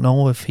me, I don't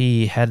know if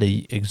he had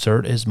to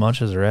exert as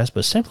much as the rest,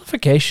 but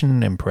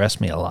Simplification impressed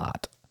me a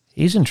lot.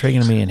 He's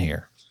intriguing to me in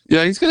here.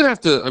 Yeah, he's going to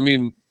have to,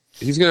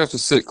 he's going to have to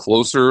sit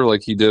closer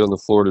like he did on the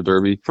Florida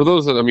Derby. For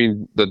those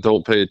that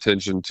don't pay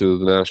attention to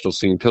the national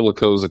scene,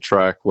 Pimlico is a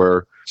track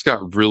where it's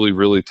got really,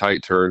 really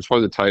tight turns,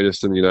 probably the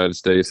tightest in the United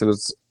States. And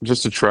it's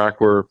just a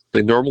track where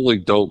they normally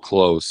don't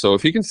close. So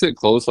if he can sit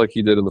close like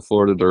he did in the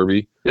Florida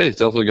Derby, yeah, he's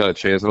definitely got a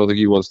chance. I don't think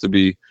he wants to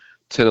be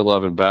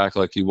 10-11 back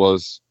like he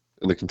was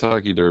in the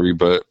Kentucky Derby,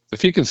 but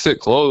if he can sit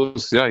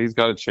close, yeah, he's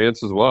got a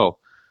chance as well.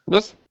 And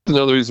that's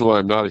another reason why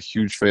I'm not a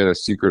huge fan of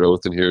Secret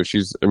Oath in here.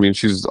 She's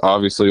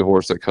obviously a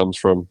horse that comes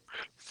from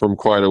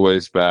quite a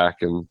ways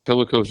back, and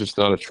Pimlico's just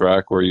not a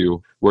track where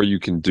you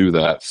can do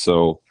that.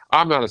 So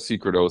I'm not a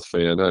Secret Oath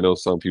fan. I know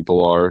some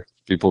people are.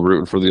 People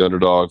rooting for the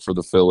underdog for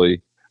the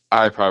filly.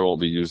 I probably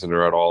won't be using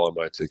her at all on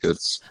my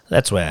tickets.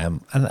 That's why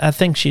I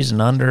think she's an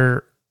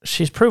under.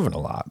 She's proven a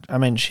lot. I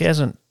mean, she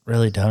hasn't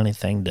really done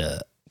anything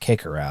to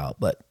kick her out,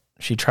 but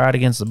she tried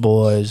against the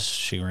boys.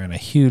 She ran a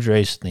huge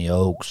race in the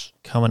Oaks.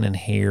 Coming in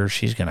here,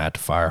 she's going to have to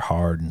fire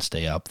hard and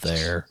stay up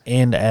there.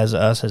 And as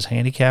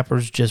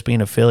handicappers, just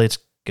being a filly, it's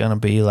going to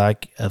be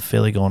like a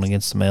filly going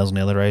against the males in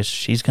the other race.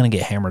 She's going to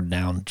get hammered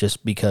down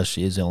just because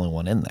she is the only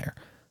one in there,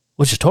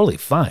 which is totally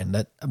fine.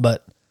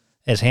 But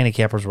as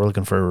handicappers, we're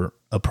looking for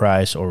a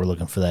price or we're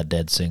looking for that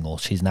dead single.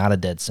 She's not a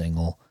dead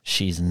single.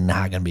 She's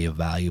not going to be a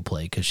value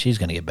play because she's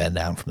going to get bent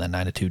down from that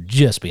 9-2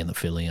 just being the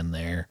filly in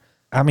there.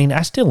 I mean,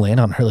 I still land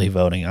on early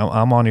voting.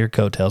 I'm on your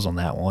coattails on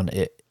that one.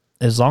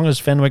 As long as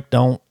Fenwick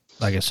don't,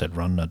 like I said,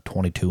 run a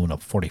 22 and a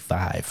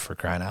 45 for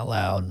crying out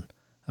loud.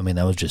 I mean,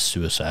 that was just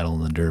suicidal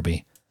in the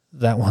Derby.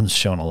 That one's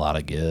shown a lot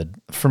of good.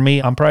 For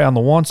me, I'm probably on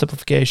the 1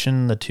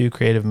 Simplification, the 2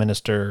 Creative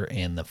Minister,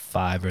 and the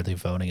 5 early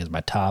voting as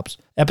my tops.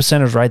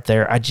 Epicenter's right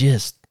there. I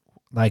just,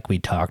 like we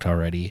talked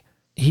already,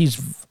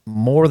 he's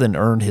more than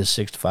earned his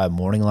 6-5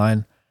 morning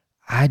line.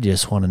 I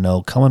just want to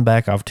know, coming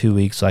back off 2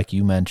 weeks, like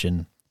you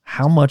mentioned,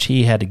 how much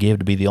he had to give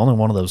to be the only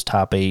one of those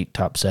top 8,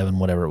 top 7,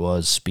 whatever it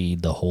was,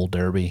 speed the whole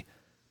Derby.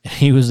 And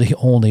he was the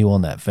only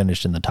one that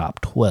finished in the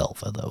top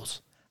 12 of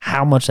those.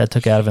 How much that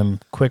took out of him,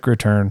 quick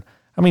return.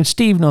 I mean,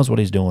 Steve knows what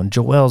he's doing.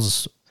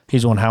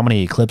 He's won how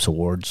many Eclipse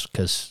Awards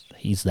because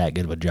he's that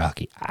good of a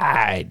jockey.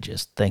 I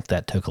just think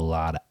that took a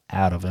lot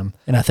out of him.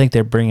 And I think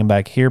they're bringing him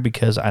back here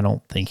because I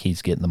don't think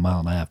he's getting the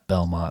 1.5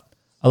 Belmont.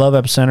 I love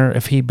Epicenter.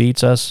 If he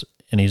beats us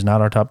and he's not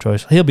our top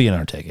choice, he'll be in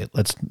our ticket.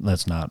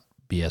 Let's not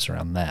BS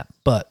around that.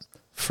 But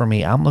for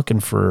me, I'm looking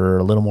for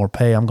a little more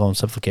pay. I'm going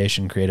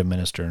Simplification, Creative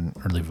Minister, and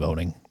early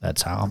voting.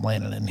 That's how I'm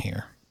landing in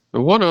here.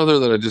 And one other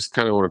that I just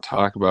kind of want to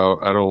talk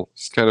about,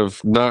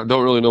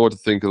 don't really know what to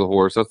think of the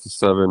horse. That's the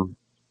 7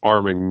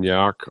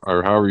 Armagnac,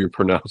 or however you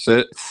pronounce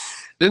it.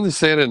 In the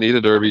Santa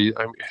Anita Derby,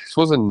 this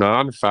was a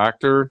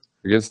non-factor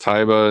against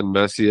Taiba and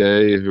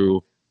Messier,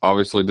 who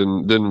obviously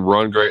didn't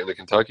run great in the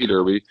Kentucky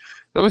Derby.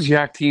 That was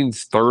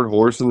Yakteen's 3rd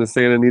horse in the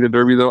Santa Anita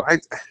Derby, though.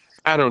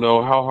 I don't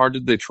know. How hard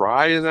did they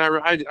try in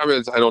that? I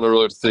don't know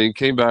really what to think.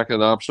 Came back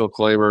an optional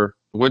claimer,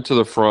 went to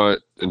the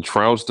front and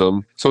trounced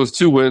him. So his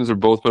 2 wins have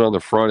both been on the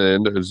front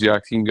end. Is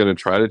Yakteen going to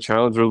try to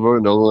challenge early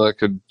voting? No, that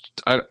could.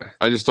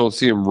 I just don't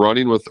see him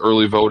running with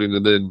early voting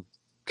and then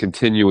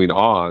continuing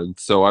on.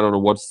 So I don't know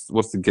what's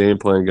the game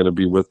plan going to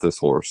be with this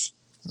horse.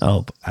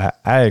 Nope,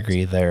 I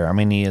agree there. I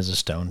mean, he is a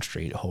Stone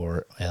Street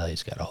horse. Well,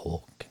 he's got a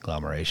whole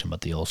conglomeration,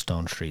 but the old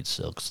Stone Street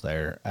Silk's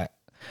there.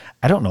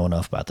 I don't know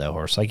enough about that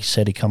horse. Like you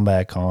said, he come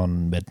back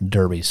on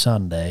Derby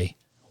Sunday,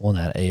 won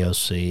that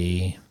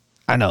AOC.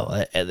 I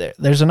know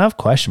there's enough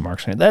question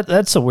marks.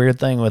 That's the weird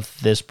thing with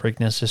this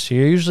Preakness this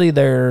year. Usually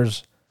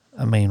there's,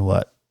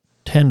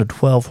 10 to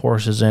 12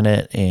 horses in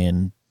it,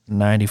 and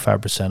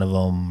 95% of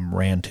them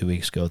ran 2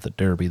 weeks ago at the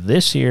Derby.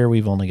 This year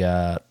we've only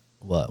got,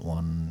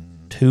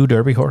 2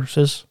 Derby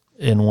horses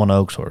and 1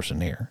 Oaks horse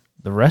in here.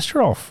 The rest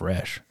are all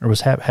fresh. Or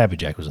was Happy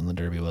Jack was in the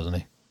Derby, wasn't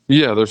he?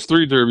 Yeah, there's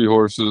 3 Derby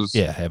horses.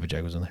 Yeah, Happy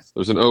Jack was in there.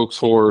 There's an Oaks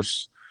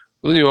horse.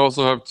 Then you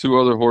also have 2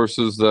 other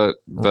horses that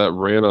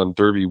ran on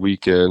Derby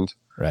weekend.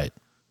 Right.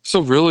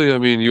 So really,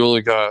 you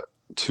only got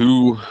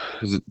 2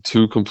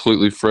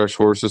 completely fresh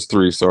horses.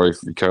 3, sorry, if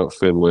you count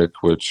Fenwick,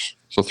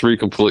 so 3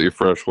 completely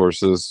fresh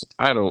horses.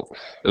 And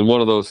one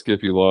of those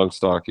Skippy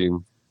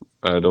Longstocking,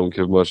 I don't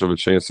give much of a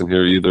chance in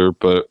here either,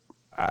 but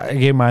I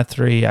gave my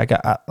 3. I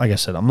got, like I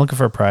said, I'm looking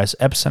for a price.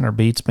 Epicenter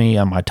beats me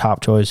on my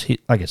top choice.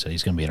 Like I said,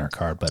 he's going to be in our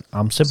card, but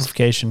I'm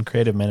Simplification,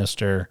 Creative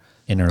Minister,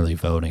 and early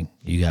voting.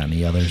 You got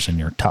any others in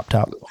your top?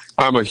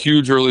 I'm a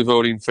huge early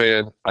voting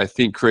fan. I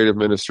think Creative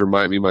Minister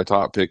might be my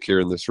top pick here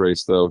in this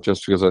race, though,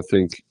 just because I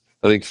think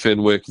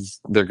Fenwick,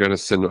 they're going to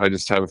send. I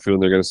just have a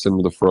feeling they're going to send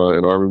to the front,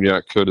 and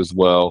Armagnac could as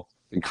well.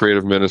 And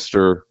Creative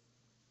Minister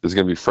is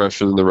going to be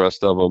fresher than the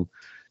rest of them.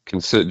 Can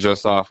sit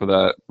just off of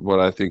that, what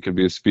I think could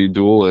be a speed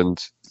duel,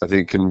 and I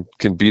think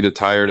can beat a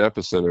tired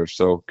Epicenter.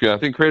 So yeah, I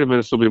think Creative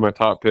Minutes will be my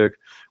top pick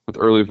with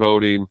early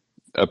voting,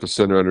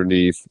 Epicenter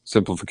underneath,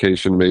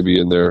 Simplification maybe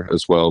in there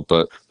as well.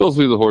 But those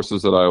will be the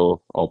horses that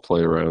I'll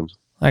play around.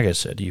 Like I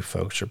said, you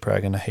folks are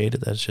probably going to hate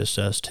it. That's just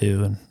us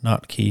too, and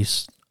not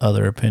Keith's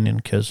other opinion,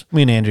 because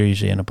me and Andrew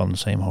usually end up on the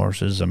same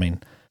horses. I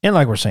mean, and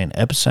like we're saying,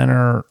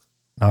 Epicenter,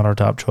 not our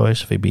top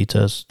choice. If he beats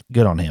us,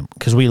 good on him,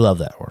 because we love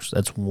that horse.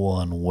 That's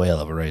one whale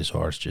of a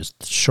racehorse.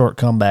 Just short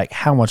comeback.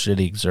 How much did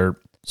he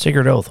exert?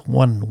 Secret Oath,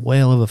 one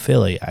whale of a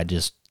filly.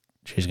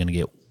 She's going to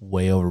get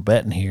way over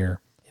betting here.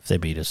 If they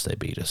beat us,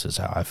 is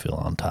how I feel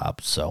on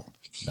top. So,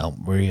 no,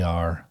 we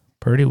are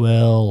pretty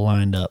well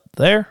lined up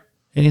there.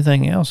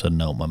 Anything else of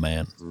note, my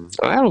man?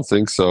 I don't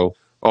think so.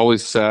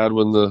 Always sad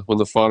when the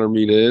Fawner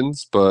meet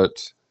ends, but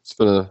it's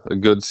been a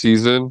good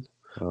season.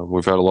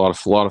 We've had a lot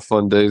of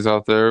fun days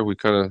out there. We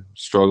kind of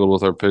struggled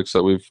with our picks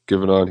that we've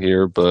given on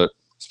here, but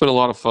it's been a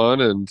lot of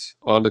fun. And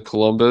on to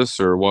Columbus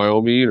or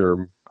Wyoming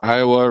or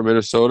Iowa or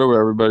Minnesota,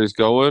 where everybody's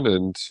going.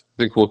 And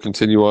I think we'll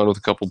continue on with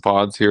a couple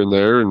pods here and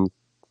there and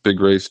big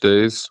race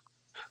days.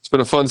 It's been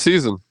a fun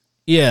season.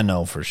 Yeah,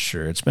 no, for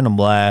sure. It's been a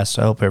blast.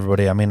 I hope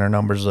everybody, I mean, our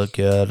numbers look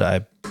good.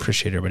 I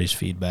appreciate everybody's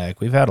feedback.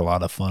 We've had a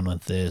lot of fun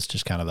with this,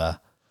 just kind of a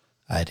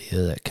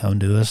idea that come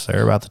to us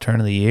there about the turn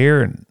of the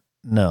year. And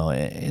no,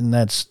 and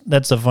that's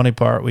the funny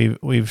part.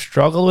 We've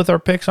struggled with our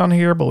picks on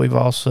here, but we've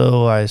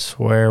also, I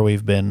swear,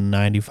 we've been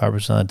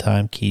 95% of the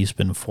time. Keith's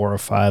been 4 or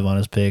 5 on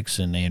his picks,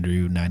 and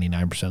Andrew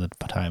 99% of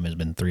the time has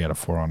been 3 out of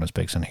 4 on his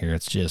picks on here.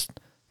 It's just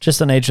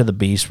the nature of the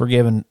beast.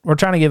 We're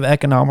trying to give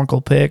economical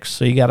picks,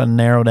 so you got to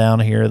narrow down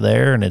here or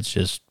there, and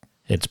it's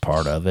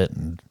part of it.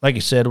 And like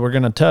you said, we're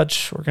going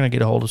to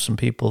get a hold of some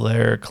people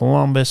there.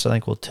 Columbus, I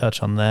think we'll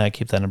touch on that,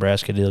 keep that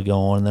Nebraska deal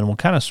going, and then we'll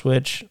kind of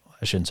switch.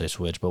 I shouldn't say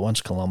switch, but once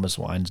Columbus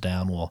winds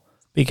down, we'll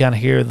be kind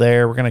of here or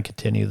there. We're going to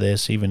continue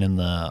this even in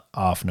the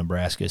off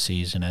Nebraska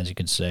season, as you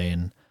could say,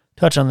 and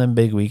touch on them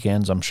big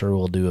weekends. I'm sure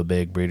we'll do a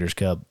big Breeders'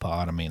 Cup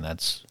pod. I mean,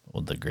 that's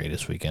the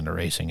greatest weekend of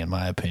racing, in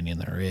my opinion,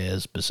 there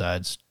is,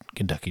 besides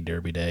Kentucky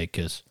Derby Day,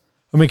 because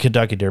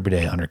Kentucky Derby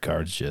Day 100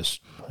 cards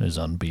just is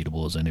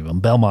unbeatable as any of them.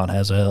 Belmont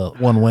has a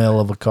one whale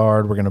of a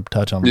card. We're going to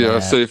touch on that. Yeah, I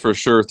say for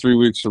sure 3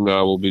 weeks from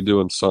now we'll be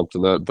doing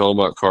something. That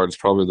Belmont card is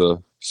probably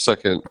the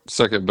second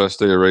best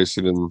day of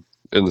racing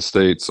in the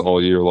States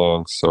all year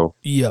long. So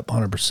yep,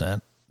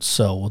 100%.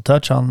 So we'll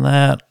touch on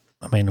that.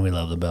 I mean, we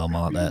love the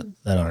Belmont. That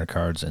 100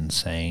 card's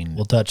insane.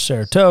 We'll touch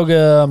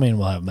Saratoga. I mean,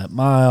 we'll have Met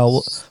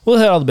Mile. We'll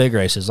hit all the big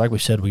races. Like we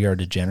said, we are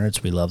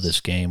degenerates. We love this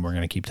game. We're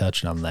going to keep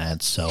touching on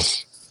that. So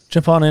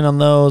jump on in on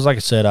those. Like I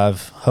said,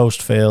 I've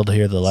host failed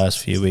here the last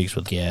few weeks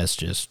with guests,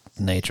 just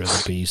nature of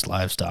the beast,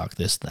 livestock,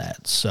 this,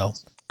 that. So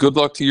good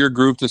luck to your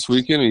group this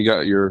weekend. You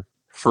got your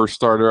first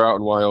starter out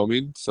in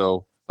Wyoming,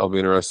 so that'll be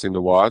interesting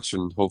to watch,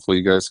 and hopefully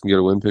you guys can get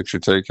a win picture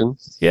taken.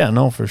 Yeah,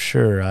 no, for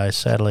sure. I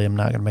sadly am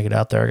not going to make it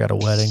out there. I got a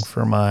wedding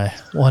for my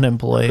one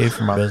employee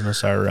for my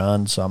business I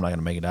run, so I'm not going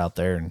to make it out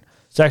there. And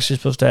it's actually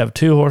supposed to have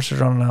 2 horses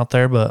running out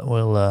there, but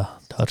we'll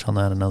touch on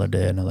that another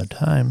day, another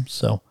time.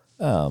 So,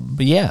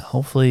 but yeah,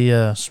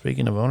 hopefully,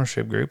 speaking of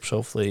ownership groups,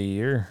 hopefully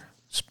your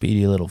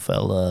speedy little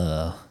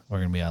fella, we're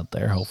going to be out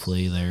there.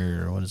 Hopefully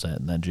there, what is that,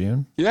 in that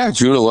June? Yeah,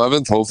 June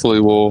 11th. Hopefully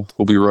we'll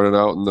be running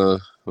out in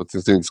what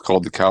the thing's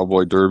called, the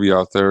Cowboy Derby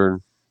out there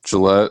in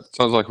Gillette.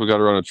 Sounds like we got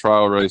to run a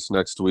trial race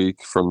next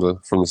week from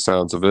the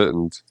sounds of it.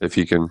 And if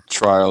he can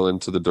trial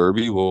into the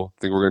Derby, I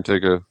think we're going to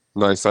take a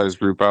nice sized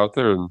group out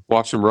there and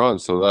watch him run.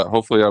 So that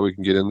hopefully we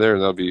can get in there,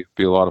 and that'll be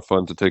a lot of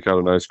fun to take out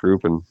a nice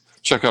group and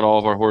check out all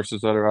of our horses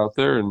that are out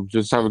there and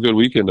just have a good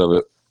weekend of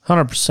it.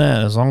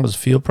 100%. As long as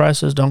fuel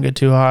prices don't get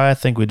too high, I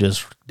think we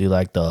just do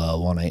like the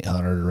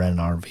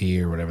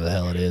 1-800-rent-an-RV or whatever the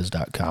hell it is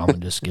 .com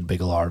and just get a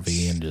big old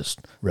RV and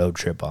just road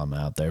trip on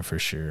out there for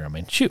sure. I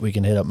mean, shoot, we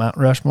can hit up Mount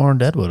Rushmore and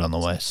Deadwood on the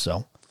way.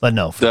 So, but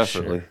no, for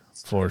definitely. Sure.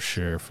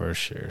 For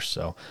sure.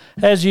 So,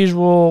 as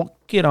usual,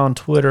 get on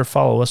Twitter,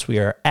 follow us. We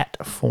are at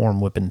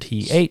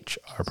FormWhippingTH.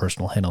 Our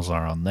personal handles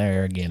are on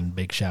there. Again,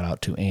 big shout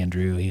out to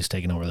Andrew. He's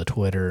taking over the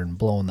Twitter and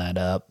blowing that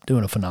up,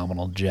 doing a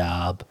phenomenal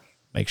job.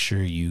 Make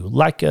sure you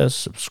like us,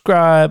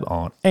 subscribe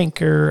on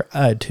Anchor,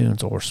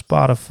 iTunes, or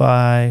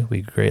Spotify.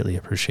 We greatly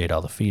appreciate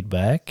all the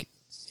feedback.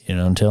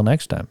 Until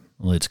next time,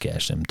 let's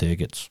cash them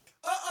tickets.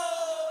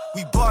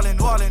 We ballin'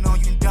 on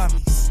you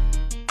dummies.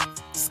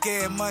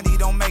 Scared money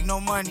don't make no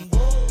money.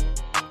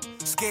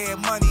 Scared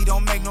money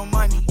don't make no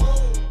money.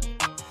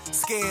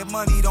 Scared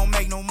money don't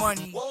make no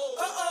money.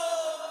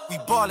 We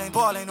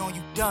ballin' on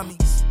you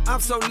dummies. I'm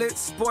so lit,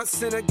 Sports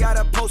Center,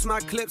 gotta post my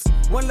clips.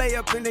 One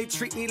layup and they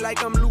treat me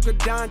like I'm Luka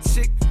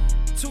Doncic.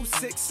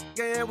 2-6,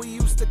 and we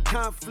used to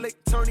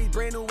conflict. Turn these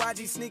brand new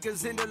YG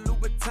sneakers into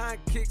Louboutin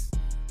kicks.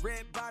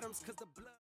 Red bottoms, cause the blood.